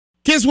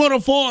Kiss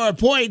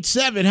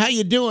 104.7. How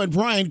you doing?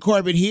 Brian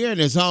Corbett here.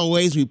 And as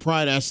always, we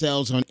pride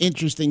ourselves on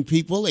interesting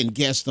people and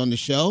guests on the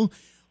show.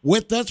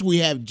 With us, we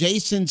have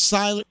Jason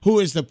SEILER, who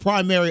is the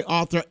primary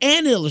author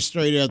and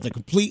illustrator of the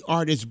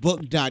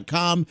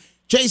CompleteArtistBook.com.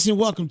 Jason,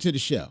 welcome to the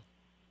show.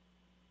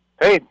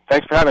 Hey,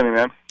 thanks for having me,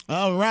 man.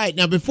 All right.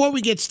 Now, before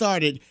we get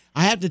started,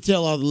 I have to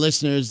tell all the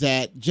listeners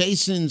that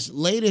Jason's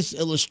latest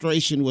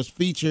illustration was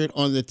featured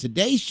on the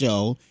Today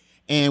Show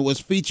and was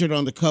featured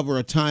on the cover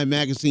of Time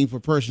magazine for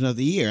Person of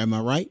the Year. Am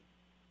I right?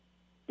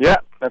 Yeah,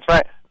 that's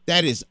right.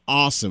 That is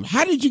awesome.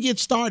 How did you get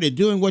started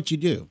doing what you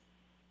do?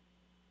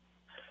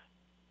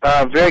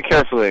 Very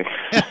carefully.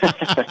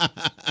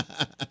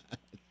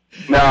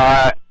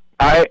 No,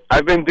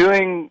 I've been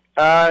doing,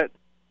 I've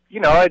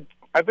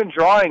been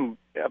drawing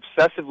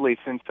obsessively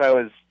since I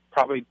was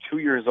probably 2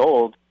 years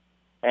old,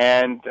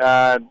 and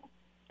I've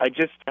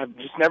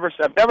never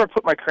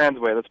put my crayons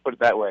away. Let's put it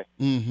that way.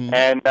 Mm-hmm.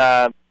 And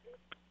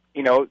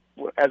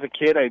as a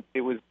kid,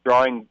 it was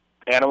drawing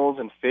animals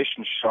and fish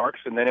and sharks,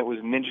 and then it was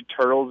Ninja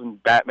Turtles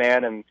and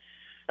Batman and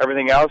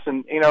everything else.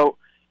 And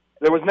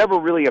there was never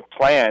really a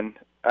plan.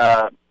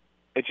 I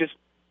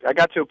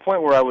got to a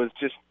point where I was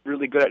just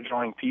really good at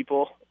drawing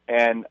people,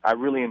 and I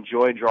really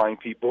enjoyed drawing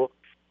people.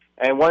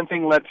 And one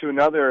thing led to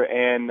another,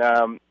 and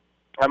I'm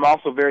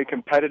also very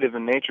competitive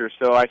in nature,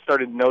 so I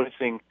started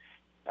noticing,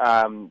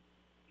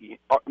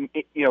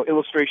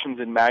 illustrations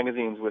in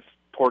magazines with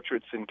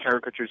portraits and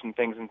caricatures and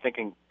things, and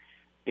thinking,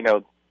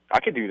 I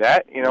could do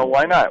that.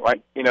 Why not?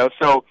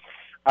 So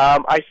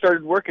I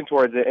started working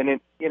towards it, and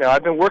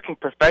I've been working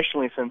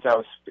professionally since I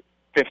was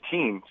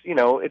 15.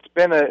 It's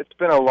been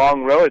a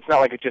long road. It's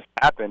not like it just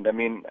happened. I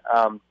mean,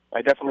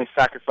 I definitely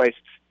sacrificed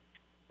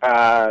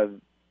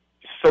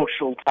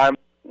social time,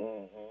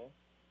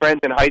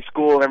 friends in high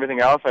school and everything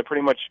else. I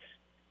pretty much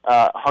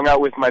hung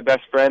out with my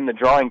best friend, the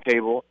drawing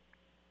table,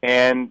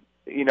 and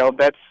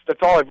that's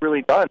all I've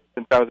really done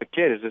since I was a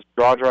kid, is just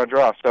draw.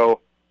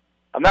 So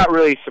I'm not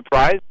really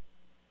surprised.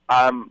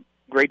 I'm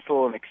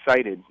grateful and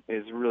excited.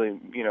 Is really,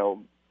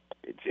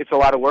 it's a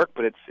lot of work,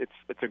 but it's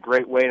a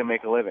great way to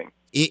make a living.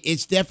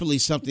 It's definitely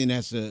something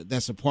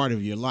that's a part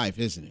of your life,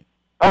 isn't it?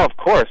 Oh, of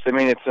course. I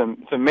mean, it's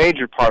a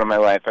major part of my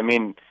life. I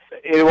mean,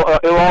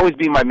 it'll always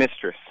be my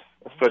mistress.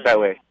 Let's put it that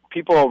way.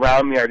 People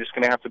around me are just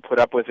going to have to put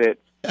up with it,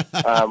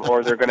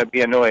 or they're going to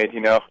be annoyed.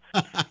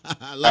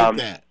 I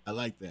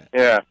like that.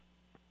 Yeah.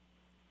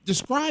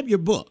 Describe your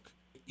book.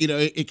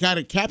 It kind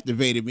of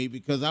captivated me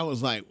because I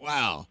was like,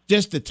 wow,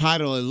 just the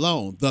title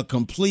alone,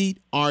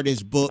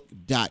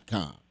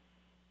 TheCompleteArtistBook.com.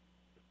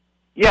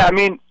 Yeah, I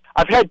mean,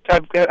 I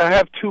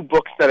have two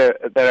books that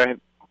have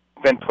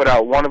been put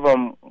out. One of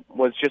them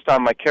was just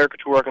on my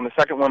caricature work, and the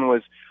second one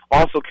was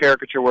also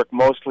caricature work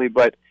mostly,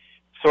 but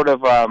sort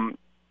of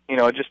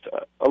just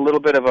a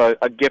little bit of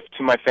a gift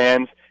to my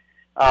fans.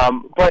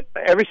 But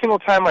every single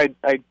time I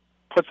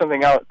put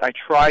something out, I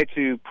try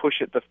to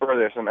push it the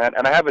furthest, and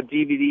I have a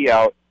DVD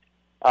out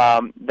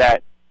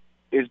that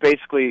is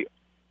basically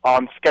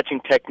on sketching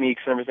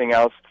techniques and everything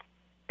else.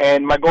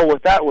 And my goal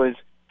with that was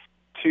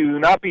to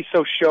not be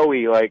so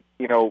showy, like,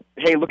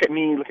 hey, look at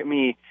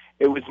me.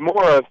 It was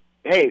more of,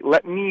 hey,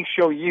 let me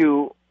show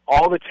you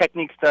all the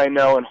techniques that I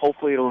know, and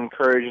hopefully it'll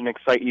encourage and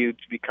excite you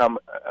to become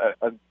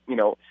a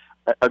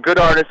good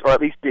artist, or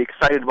at least be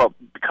excited about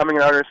becoming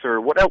an artist, or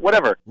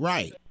whatever.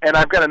 Right. And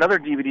I've got another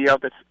DVD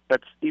out that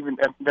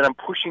I'm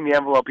pushing the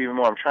envelope even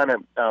more. I'm trying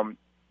to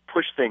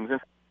push things.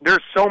 And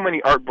there's so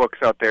many art books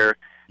out there,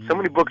 so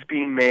many books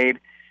being made.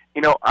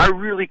 I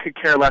really could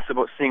care less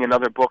about seeing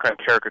another book on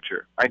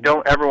caricature. I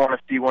don't ever want to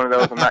see one of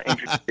those. I'm not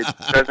interested. It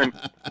doesn't,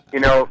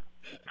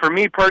 for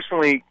me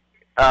personally,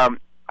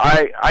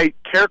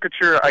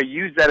 caricature, I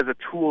use that as a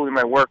tool in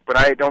my work, but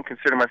I don't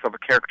consider myself a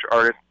caricature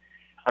artist.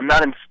 I'm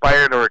not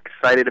inspired or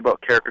excited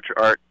about caricature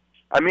art.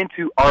 I'm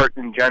into art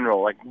in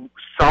general, like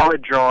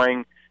solid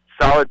drawing,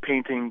 solid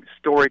painting,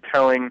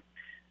 storytelling,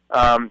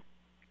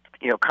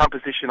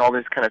 composition, all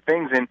these kind of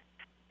things. And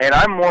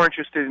I'm more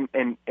interested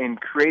in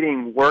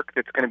creating work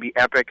that's going to be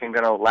epic and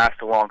going to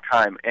last a long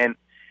time. And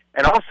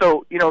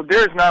also,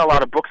 there's not a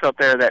lot of books out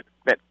there that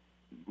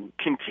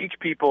can teach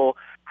people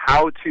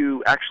how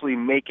to actually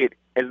make it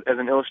as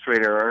an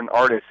illustrator or an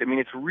artist. I mean,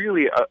 it's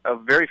really a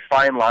very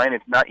fine line.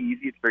 It's not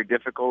easy. It's very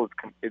difficult.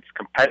 It's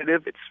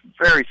competitive. It's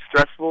very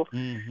stressful.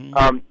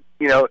 Mm-hmm.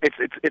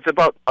 It's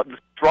about the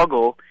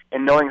struggle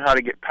and knowing how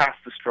to get past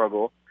the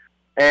struggle.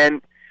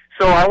 And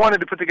so I wanted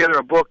to put together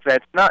a book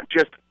that's not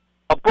just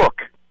a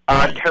book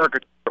on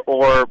caricature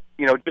or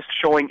just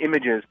showing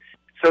images.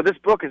 So this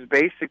book is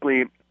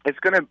basically it's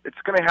gonna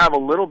have a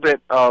little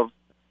bit of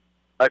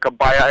like a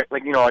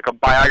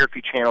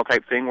biography channel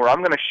type thing, where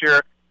I'm gonna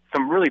share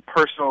some really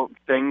personal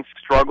things,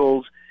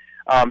 struggles,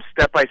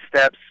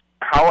 step-by-steps,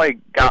 how I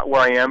got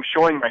where I am,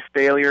 showing my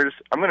failures.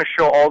 I'm going to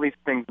show all these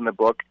things in the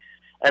book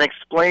and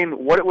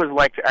explain what it was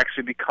like to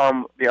actually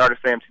become the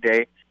artist I am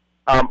today.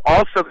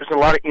 Also, there's a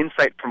lot of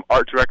insight from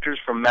art directors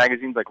from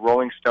magazines like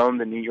Rolling Stone,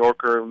 The New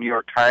Yorker, New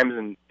York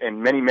Times,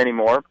 and many, many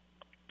more.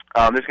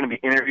 There's going to be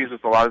interviews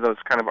with a lot of those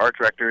kind of art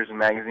directors and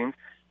magazines.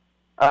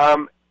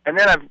 And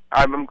then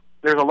I'm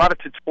there's a lot of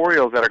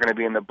tutorials that are going to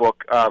be in the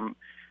book.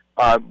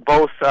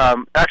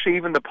 Actually,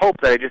 even the Pope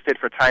that I just did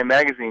for Time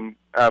Magazine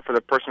for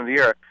the Person of the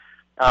Year.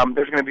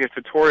 There's going to be a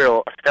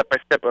tutorial, a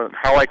step-by-step, on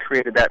how I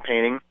created that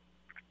painting,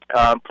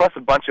 plus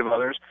a bunch of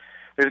others.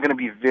 There's going to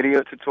be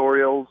video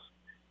tutorials.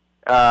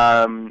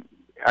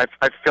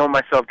 I've filmed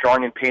myself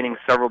drawing and painting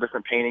several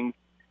different paintings,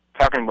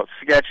 talking about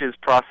sketches,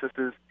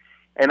 processes.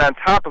 And on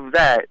top of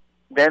that,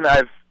 then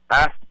I've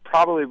asked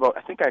probably about,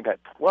 I think I got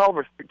 12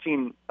 or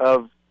 13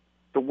 of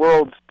the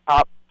world's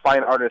top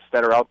fine artists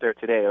that are out there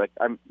today. Like,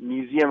 I'm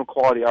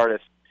museum-quality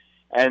artists.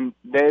 And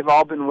they've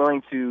all been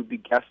willing to be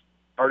guest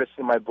artists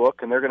in my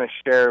book, and they're going to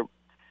share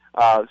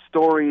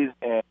stories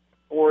and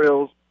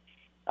tutorials.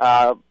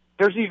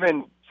 There's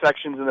even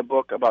sections in the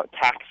book about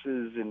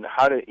taxes and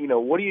how to,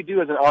 what do you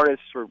do as an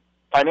artist for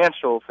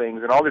financial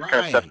things and all this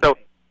kind of stuff. So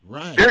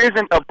there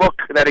isn't a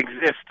book that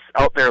exists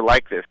out there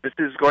like this. This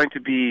is going to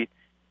be,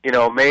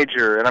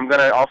 major, and I'm going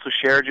to also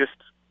share just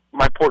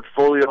my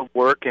portfolio of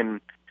work, and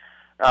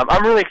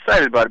I'm really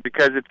excited about it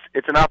because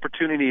it's an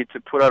opportunity to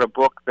put out a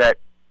book that,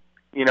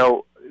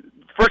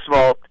 first of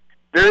all,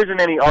 there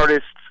isn't any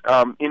artists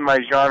in my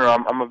genre.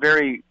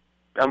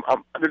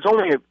 There's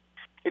only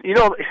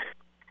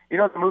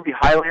the movie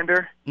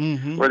Highlander,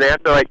 where they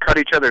have to cut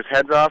each other's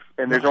heads off,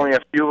 and there's only a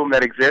few of them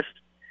that exist.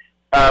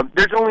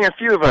 There's only a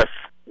few of us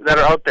that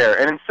are out there,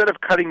 and instead of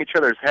cutting each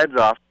other's heads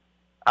off,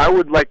 I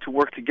would like to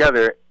work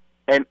together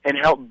and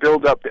help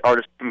build up the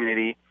artist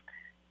community,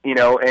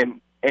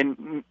 and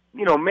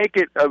make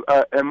it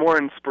a more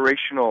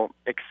inspirational,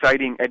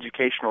 exciting,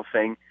 educational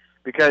thing,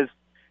 because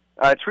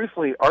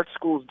truthfully, art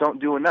schools don't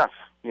do enough,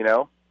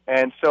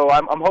 and so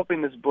I'm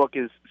hoping this book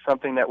is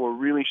something that will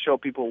really show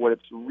people what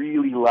it's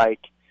really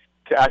like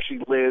to actually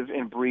live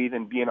and breathe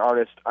and be an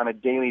artist on a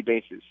daily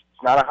basis.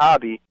 It's not a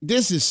hobby.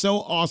 This is so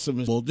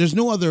awesome. There's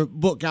no other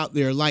book out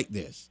there like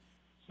this.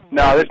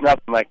 No, there's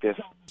nothing like this.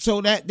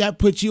 So that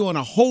puts you on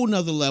a whole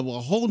nother level,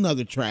 a whole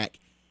nother track,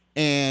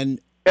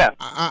 and yeah,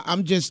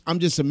 I'm just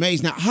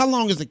amazed. Now, how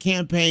long is the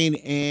campaign,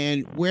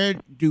 and where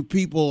do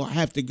people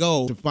have to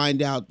go to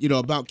find out,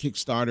 about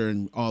Kickstarter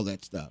and all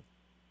that stuff?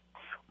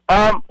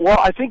 Well,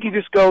 I think you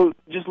just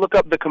look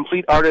up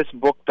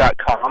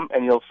thecompleteartistbook.com,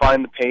 and you'll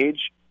find the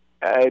page.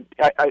 I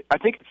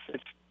think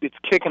it's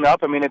kicking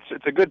up. I mean,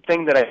 it's a good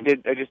thing that I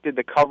did. I just did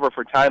the cover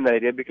for Time that I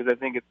did because I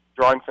think it's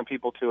drawing some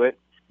people to it.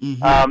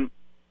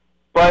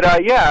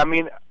 Yeah, I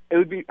mean, it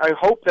would be. I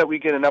hope that we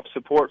get enough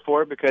support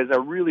for it, because I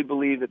really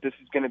believe that this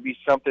is going to be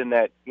something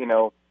that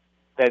you're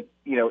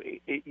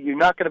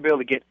not going to be able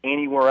to get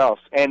anywhere else.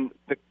 And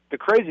the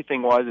crazy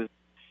thing is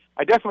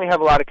I definitely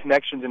have a lot of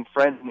connections and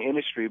friends in the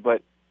industry,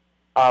 but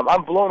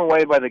I'm blown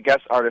away by the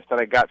guest artists that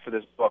I got for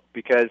this book,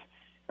 because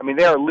I mean,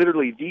 they are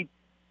literally the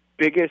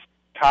biggest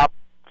top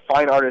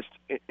fine artists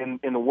in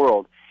the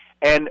world.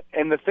 And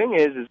the thing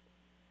is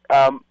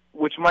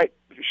which might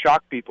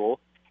shock people,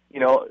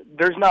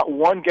 there's not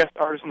one guest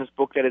artist in this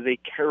book that is a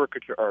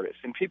caricature artist.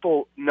 And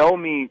people know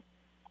me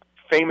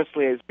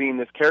famously as being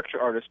this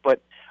caricature artist,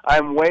 but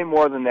I'm way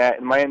more than that,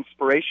 and my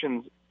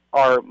inspirations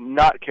are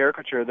not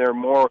caricature. They're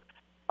more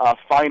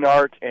fine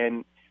art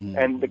and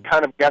the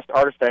kind of guest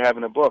artist I have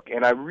in the book.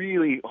 And I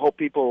really hope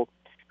people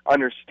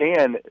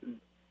understand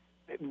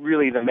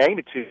really the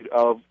magnitude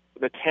of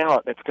the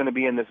talent that's going to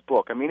be in this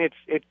book. I mean,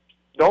 it's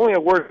the only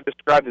word to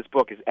describe this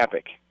book is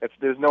epic.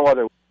 There's no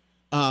other.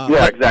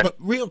 Yeah, exactly. But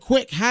real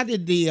quick, how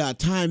did the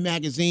Time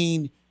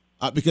Magazine,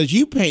 because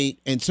you paint,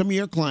 and some of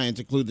your clients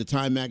include the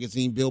Time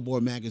Magazine,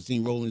 Billboard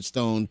Magazine, Rolling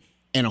Stone,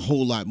 and a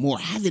whole lot more.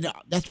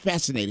 That's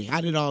fascinating.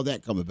 How did all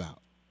that come about?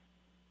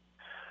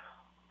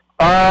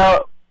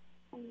 Well,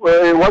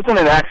 it wasn't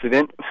an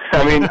accident.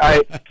 I mean,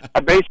 I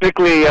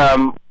basically,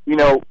 the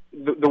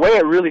way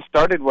it really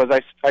started was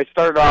I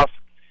started off,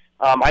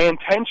 I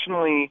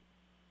intentionally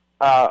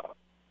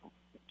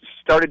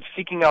started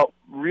seeking out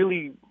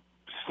really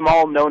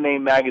small,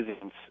 no-name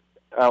magazines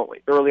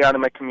early on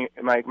in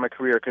my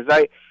career,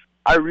 because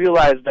I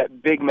realized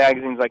that big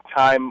magazines like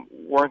Time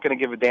weren't going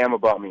to give a damn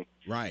about me.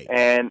 Right.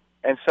 And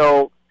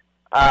so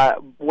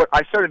what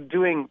I started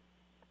doing,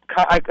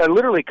 I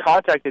literally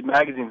contacted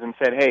magazines and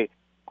said, hey,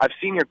 I've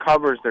seen your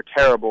covers, they're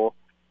terrible.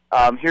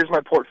 Here's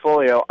my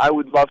portfolio. I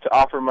would love to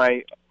offer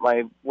my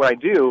what I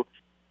do.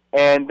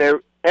 And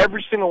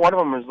every single one of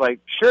them was like,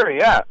 sure,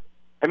 yeah.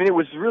 I mean, it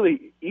was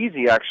really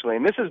easy, actually.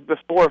 And this is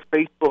before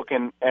Facebook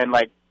and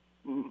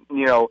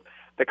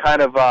the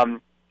kind of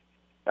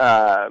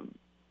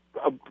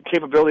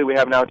capability we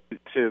have now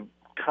to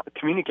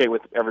communicate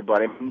with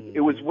everybody. I mean,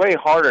 it was way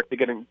harder to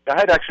get in. I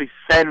had to actually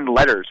send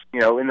letters,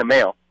 in the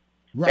mail.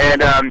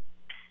 Right. And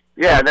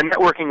yeah, the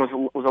networking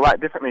was a lot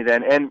differently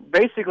then. And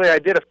basically, I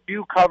did a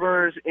few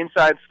covers,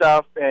 inside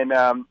stuff, and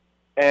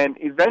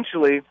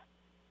eventually,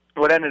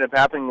 what ended up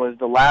happening was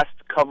the last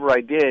cover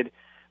I did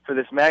for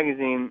this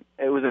magazine.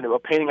 It was a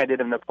painting I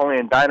did of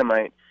Napoleon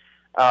Dynamite.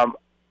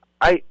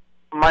 I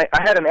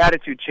had an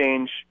attitude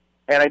change,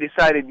 and I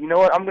decided, you know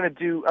what, I'm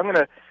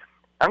gonna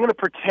I'm going to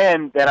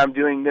pretend that I'm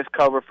doing this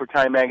cover for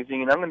Time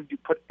Magazine, and I'm going to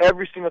put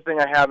every single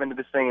thing I have into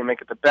this thing and make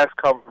it the best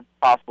cover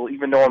possible,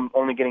 even though I'm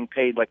only getting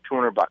paid like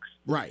 $200.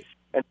 Right.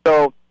 And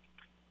so,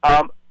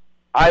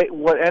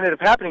 what ended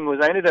up happening was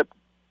I ended up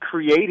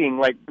creating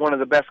like one of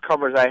the best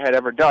covers I had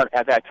ever done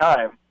at that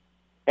time,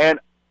 and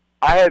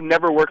I had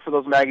never worked for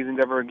those magazines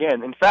ever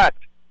again. In fact,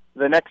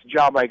 the next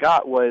job I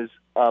got was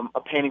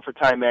a painting for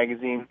Time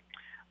Magazine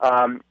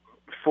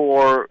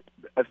for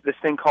this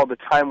thing called the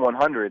Time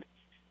 100.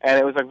 And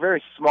it was a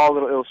very small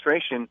little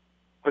illustration.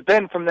 But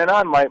then from then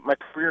on, my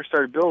career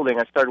started building.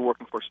 I started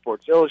working for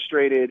Sports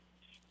Illustrated,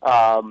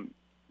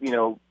 you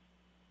know,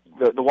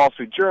 the Wall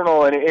Street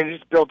Journal, and it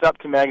just built up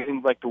to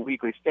magazines like the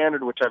Weekly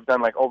Standard, which I've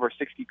done like over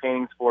 60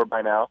 paintings for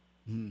by now.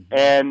 Mm-hmm.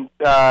 And,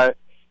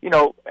 you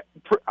know,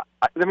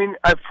 I mean,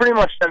 I've pretty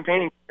much done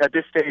painting at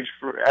this stage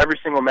for every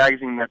single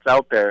magazine that's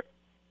out there.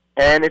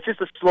 And it's just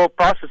a slow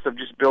process of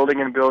just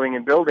building and building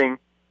and building.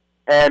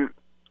 And,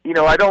 you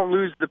know, I don't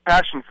lose the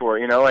passion for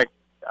it, you know, like,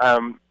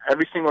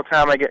 every single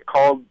time I get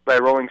called by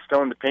Rolling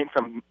Stone to paint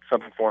something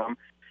for them,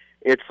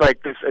 it's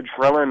like this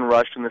adrenaline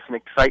rush and this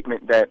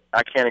excitement that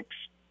I can't,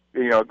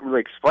 you know, really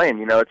explain.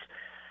 You know,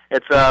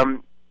 it's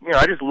you know,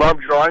 I just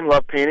love drawing,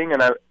 love painting,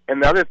 and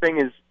the other thing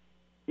is,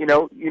 you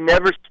know, you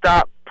never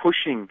stop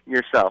pushing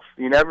yourself.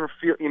 You never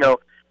feel, you know,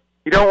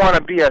 you don't want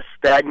to be a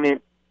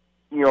stagnant,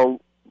 you know,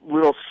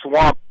 little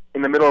swamp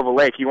in the middle of a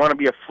lake. You want to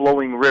be a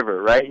flowing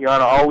river, right? You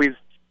want to always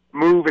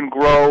move and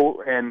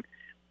grow, and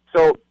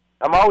so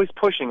I'm always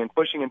pushing and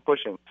pushing and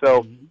pushing.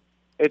 So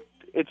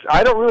it's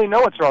I don't really know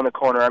what's around the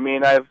corner. I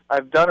mean,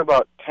 I've done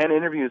about 10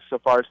 interviews so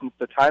far since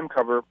the Time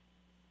cover,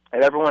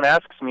 and everyone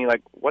asks me,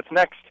 like, what's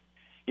next?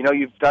 You know,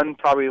 you've done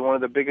probably one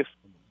of the biggest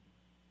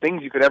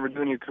things you could ever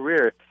do in your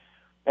career.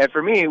 And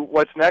for me,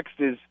 what's next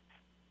is,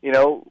 you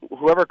know,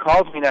 whoever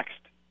calls me next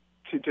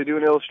to do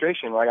an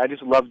illustration. Like, I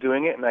just love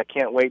doing it, and I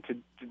can't wait to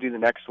do the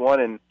next one.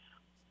 And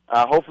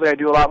hopefully I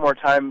do a lot more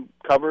Time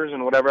covers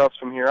and whatever else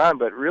from here on.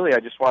 But really, I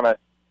just want to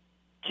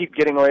keep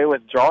getting away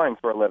with drawing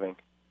for a living.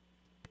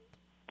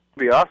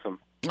 It'd be awesome.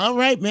 All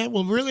right, man.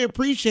 Well, really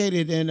appreciate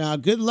it,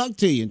 and good luck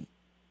to you.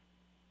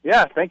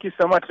 Yeah, thank you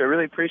so much. I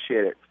really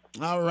appreciate it.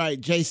 All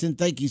right, Jason,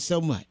 thank you so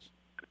much.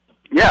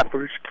 Yeah,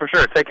 for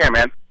sure. Take care,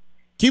 man.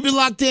 Keep it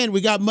locked in.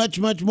 We got much,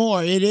 much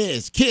more. It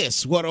is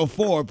KISS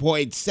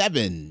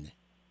 104.7.